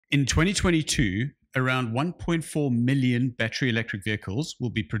In 2022, around 1.4 million battery electric vehicles will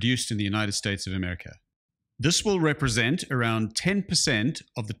be produced in the United States of America. This will represent around 10%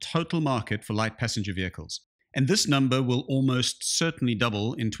 of the total market for light passenger vehicles, and this number will almost certainly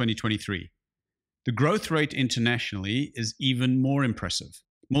double in 2023. The growth rate internationally is even more impressive.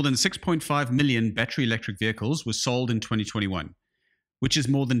 More than 6.5 million battery electric vehicles were sold in 2021, which is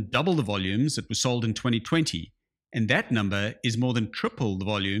more than double the volumes that were sold in 2020. And that number is more than triple the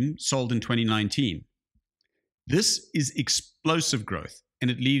volume sold in 2019. This is explosive growth, and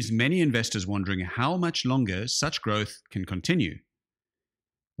it leaves many investors wondering how much longer such growth can continue.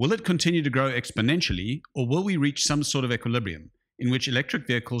 Will it continue to grow exponentially, or will we reach some sort of equilibrium in which electric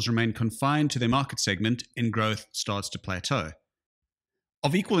vehicles remain confined to their market segment and growth starts to plateau?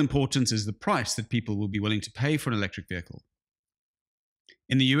 Of equal importance is the price that people will be willing to pay for an electric vehicle.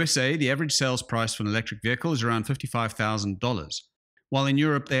 In the USA, the average sales price for an electric vehicle is around $55,000, while in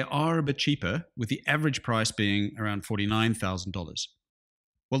Europe they are a bit cheaper, with the average price being around $49,000.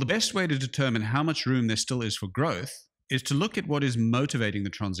 Well, the best way to determine how much room there still is for growth is to look at what is motivating the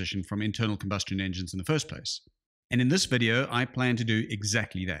transition from internal combustion engines in the first place. And in this video, I plan to do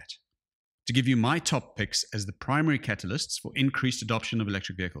exactly that, to give you my top picks as the primary catalysts for increased adoption of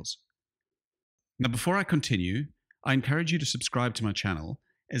electric vehicles. Now, before I continue, I encourage you to subscribe to my channel,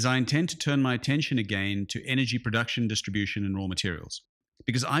 as I intend to turn my attention again to energy production, distribution, and raw materials,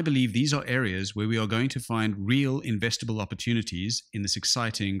 because I believe these are areas where we are going to find real investable opportunities in this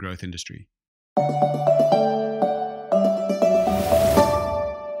exciting growth industry.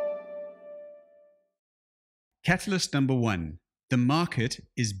 Catalyst number 1. The market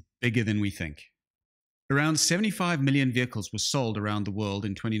is bigger than we think. Around 75 million vehicles were sold around the world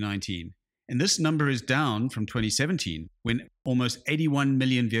in 2019. And this number is down from 2017, when almost 81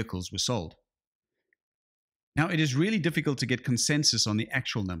 million vehicles were sold. Now, it is really difficult to get consensus on the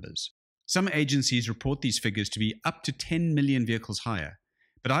actual numbers. Some agencies report these figures to be up to 10 million vehicles higher,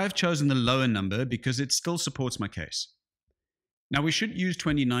 but I have chosen the lower number because it still supports my case. Now, we should use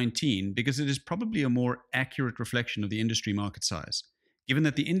 2019 because it is probably a more accurate reflection of the industry market size, given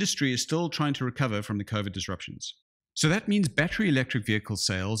that the industry is still trying to recover from the COVID disruptions. So that means battery electric vehicle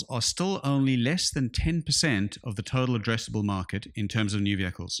sales are still only less than 10% of the total addressable market in terms of new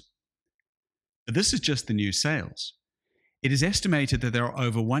vehicles. But this is just the new sales. It is estimated that there are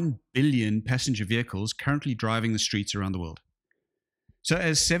over 1 billion passenger vehicles currently driving the streets around the world. So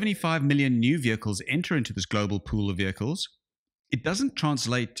as 75 million new vehicles enter into this global pool of vehicles, it doesn't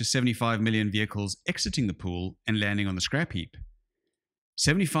translate to 75 million vehicles exiting the pool and landing on the scrap heap.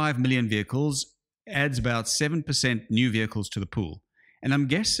 75 million vehicles adds about 7% new vehicles to the pool, and I'm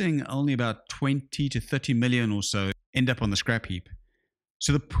guessing only about 20 to 30 million or so end up on the scrap heap.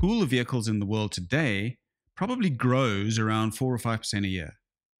 So the pool of vehicles in the world today probably grows around 4 or 5% a year.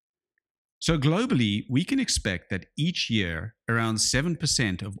 So globally, we can expect that each year around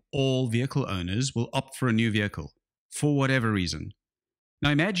 7% of all vehicle owners will opt for a new vehicle, for whatever reason. Now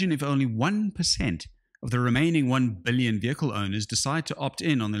imagine if only 1% of the remaining 1 billion vehicle owners decide to opt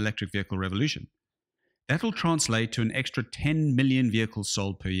in on the electric vehicle revolution. That will translate to an extra 10 million vehicles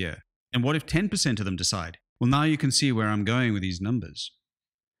sold per year. And what if 10% of them decide? Well, now you can see where I'm going with these numbers.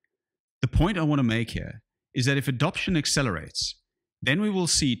 The point I want to make here is that if adoption accelerates, then we will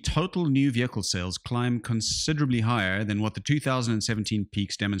see total new vehicle sales climb considerably higher than what the 2017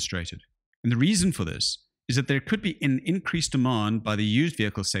 peaks demonstrated. And the reason for this is that there could be an increased demand by the used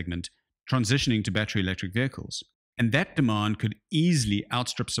vehicle segment transitioning to battery electric vehicles. And that demand could easily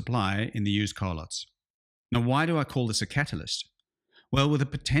outstrip supply in the used car lots. Now, why do I call this a catalyst? Well, with a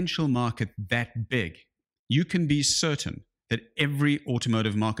potential market that big, you can be certain that every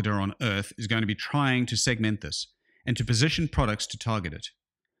automotive marketer on earth is going to be trying to segment this and to position products to target it.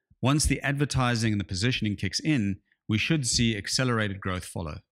 Once the advertising and the positioning kicks in, we should see accelerated growth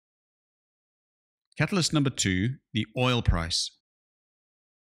follow. Catalyst number 2, the oil price.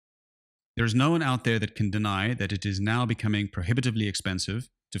 There is no one out there that can deny that it is now becoming prohibitively expensive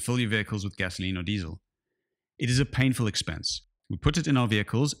to fill your vehicles with gasoline or diesel. It is a painful expense. We put it in our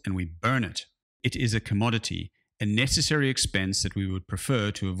vehicles and we burn it. It is a commodity, a necessary expense that we would prefer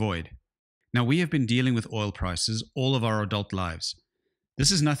to avoid. Now, we have been dealing with oil prices all of our adult lives.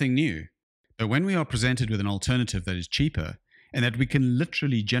 This is nothing new. But when we are presented with an alternative that is cheaper and that we can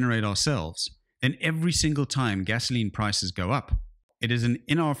literally generate ourselves, then every single time gasoline prices go up, it is an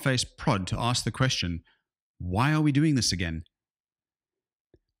in-our-face prod to ask the question, why are we doing this again?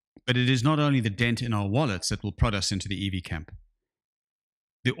 But it is not only the dent in our wallets that will prod us into the EV camp.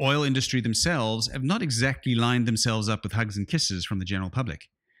 The oil industry themselves have not exactly lined themselves up with hugs and kisses from the general public.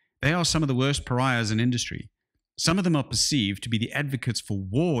 They are some of the worst pariahs in industry. Some of them are perceived to be the advocates for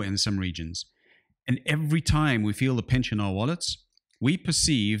war in some regions. And every time we feel the pinch in our wallets, we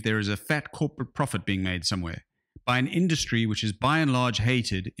perceive there is a fat corporate profit being made somewhere by an industry which is by and large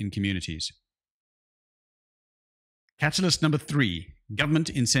hated in communities. Catalyst number 3, government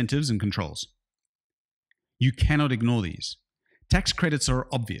incentives and controls. You cannot ignore these. Tax credits are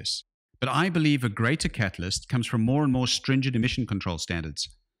obvious, but I believe a greater catalyst comes from more and more stringent emission control standards.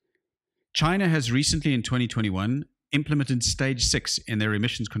 China has recently, in 2021, implemented Stage 6 in their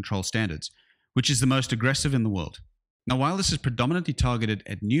emissions control standards, which is the most aggressive in the world. Now, while this is predominantly targeted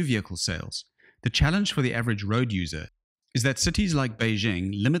at new vehicle sales, the challenge for the average road user is that cities like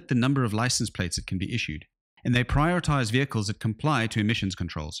Beijing limit the number of license plates that can be issued, and they prioritize vehicles that comply to emissions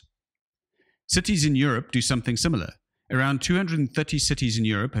controls. Cities in Europe do something similar. Around 230 cities in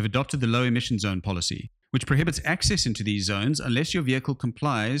Europe have adopted the low emission zone policy, which prohibits access into these zones unless your vehicle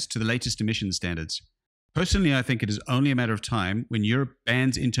complies to the latest emission standards. Personally, I think it is only a matter of time when Europe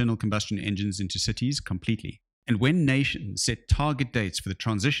bans internal combustion engines into cities completely. And when nations set target dates for the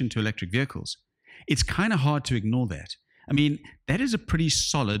transition to electric vehicles, it's kind of hard to ignore that. I mean, that is a pretty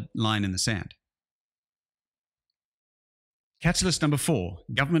solid line in the sand. Catalyst number 4,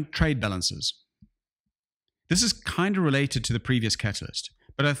 government trade balances. This is kind of related to the previous catalyst,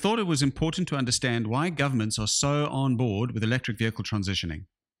 but I thought it was important to understand why governments are so on board with electric vehicle transitioning.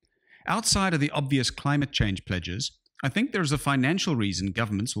 Outside of the obvious climate change pledges, I think there is a financial reason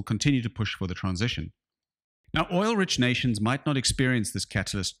governments will continue to push for the transition. Now, oil-rich nations might not experience this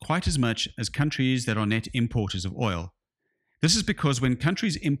catalyst quite as much as countries that are net importers of oil. This is because when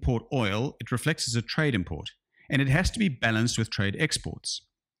countries import oil, it reflects as a trade import, and it has to be balanced with trade exports.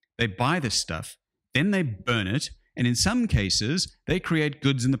 They buy this stuff, then they burn it, and in some cases, they create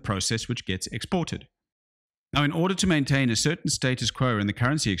goods in the process which gets exported. Now, in order to maintain a certain status quo in the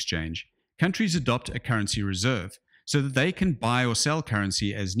currency exchange, countries adopt a currency reserve so that they can buy or sell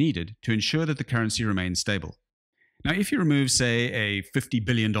currency as needed to ensure that the currency remains stable. Now, if you remove, say, a $50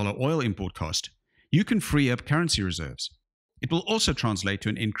 billion oil import cost, you can free up currency reserves. It will also translate to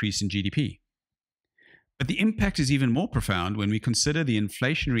an increase in GDP. But the impact is even more profound when we consider the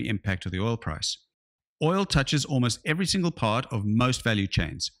inflationary impact of the oil price. Oil touches almost every single part of most value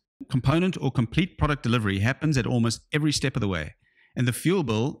chains. Component or complete product delivery happens at almost every step of the way, and the fuel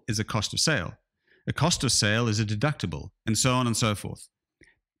bill is a cost of sale. A cost of sale is a deductible, and so on and so forth.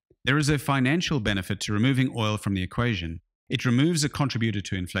 There is a financial benefit to removing oil from the equation. It removes a contributor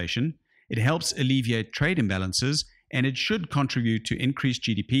to inflation, it helps alleviate trade imbalances, and it should contribute to increased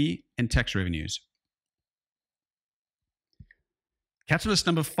GDP and tax revenues. Catalyst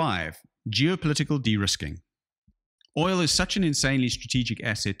number 5, geopolitical de-risking. Oil is such an insanely strategic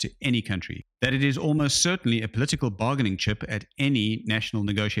asset to any country that it is almost certainly a political bargaining chip at any national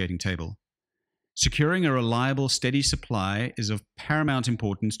negotiating table. Securing a reliable, steady supply is of paramount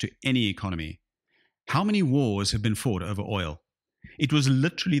importance to any economy. How many wars have been fought over oil? It was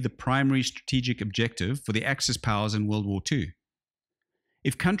literally the primary strategic objective for the Axis powers in World War II.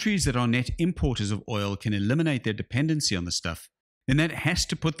 If countries that are net importers of oil can eliminate their dependency on the stuff, then that has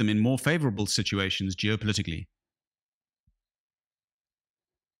to put them in more favorable situations geopolitically.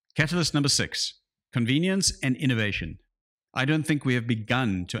 Catalyst number 6, convenience and innovation. I don't think we have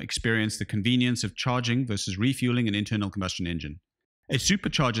begun to experience the convenience of charging versus refueling an internal combustion engine. A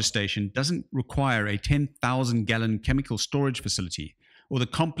supercharger station doesn't require a 10,000-gallon chemical storage facility or the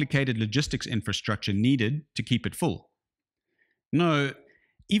complicated logistics infrastructure needed to keep it full. No,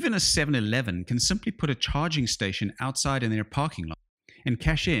 even a 7-Eleven can simply put a charging station outside in their parking lot and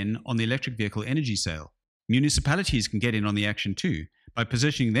cash in on the electric vehicle energy sale. Municipalities can get in on the action too by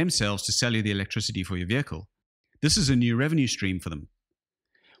positioning themselves to sell you the electricity for your vehicle. This is a new revenue stream for them.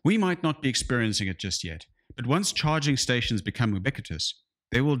 We might not be experiencing it just yet, but once charging stations become ubiquitous,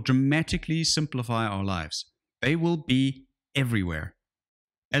 they will dramatically simplify our lives. They will be everywhere.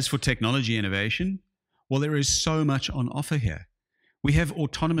 As for technology innovation, well, there is so much on offer here. We have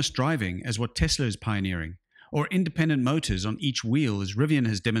autonomous driving as what Tesla is pioneering, or independent motors on each wheel as Rivian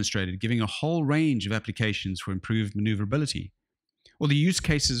has demonstrated, giving a whole range of applications for improved maneuverability, or the use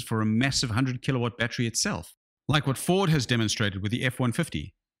cases for a massive 100-kilowatt battery itself, like what Ford has demonstrated with the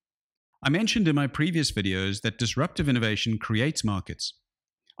F-150. I mentioned in my previous videos that disruptive innovation creates markets.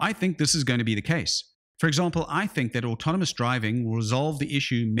 I think this is going to be the case. For example, I think that autonomous driving will resolve the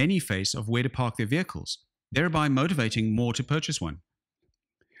issue many face of where to park their vehicles, thereby motivating more to purchase one.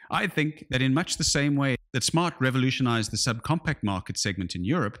 I think that in much the same way that smart revolutionized the subcompact market segment in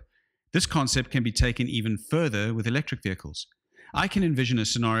Europe, this concept can be taken even further with electric vehicles. I can envision a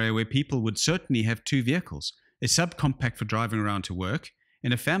scenario where people would certainly have 2 vehicles, a subcompact for driving around to work,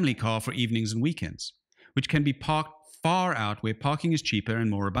 and a family car for evenings and weekends. which can be parked far out where parking is cheaper and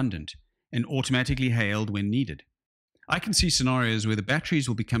more abundant, and automatically hailed when needed. I can see scenarios where the batteries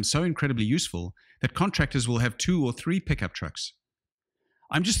will become so incredibly useful that contractors will have 2 or 3 pickup trucks.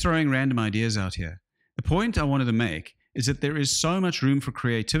 I'm just throwing random ideas out here. The point I wanted to make is that there is so much room for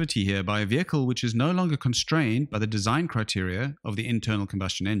creativity here by a vehicle which is no longer constrained by the design criteria of the internal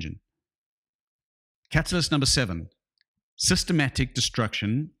combustion engine. Catalyst number 7. Systematic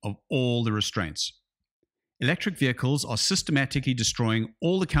destruction of all the restraints. Electric vehicles are systematically destroying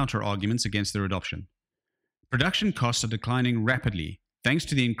all the counter-arguments against their adoption. Production costs are declining rapidly, thanks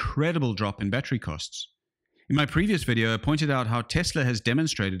to the incredible drop in battery costs. In my previous video, I pointed out how Tesla has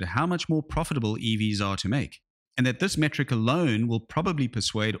demonstrated how much more profitable EVs are to make, and that this metric alone will probably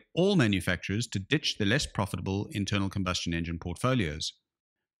persuade all manufacturers to ditch the less profitable internal combustion engine portfolios.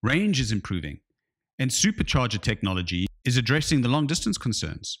 Range is improving, and supercharger technology is addressing the long-distance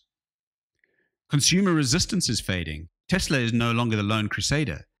concerns. Consumer resistance is fading. Tesla is no longer the lone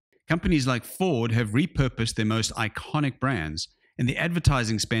crusader. Companies like Ford have repurposed their most iconic brands, and the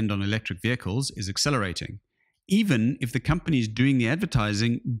advertising spend on electric vehicles is accelerating, even if the companies doing the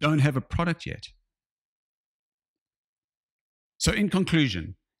advertising don't have a product yet. So in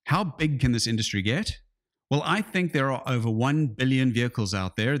conclusion, how big can this industry get? Well, I think there are over 1 billion vehicles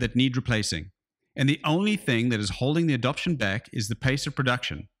out there that need replacing, and the only thing that is holding the adoption back is the pace of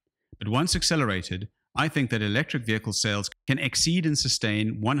production. But once accelerated, I think that electric vehicle sales can exceed and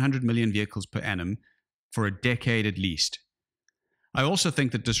sustain 100 million vehicles per annum for a decade at least. I also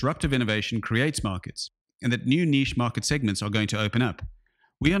think that disruptive innovation creates markets, and that new niche market segments are going to open up.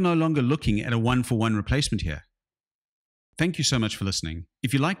 We are no longer looking at a one-for-one replacement here. Thank you so much for listening.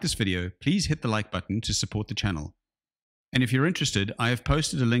 If you like this video, please hit the like button to support the channel. And if you're interested, I have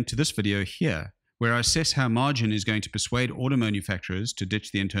posted a link to this video here, where I assess how margin is going to persuade auto manufacturers to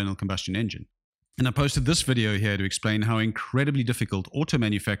ditch the internal combustion engine. And I posted this video here to explain how incredibly difficult auto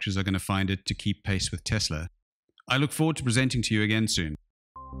manufacturers are going to find it to keep pace with Tesla. I look forward to presenting to you again soon.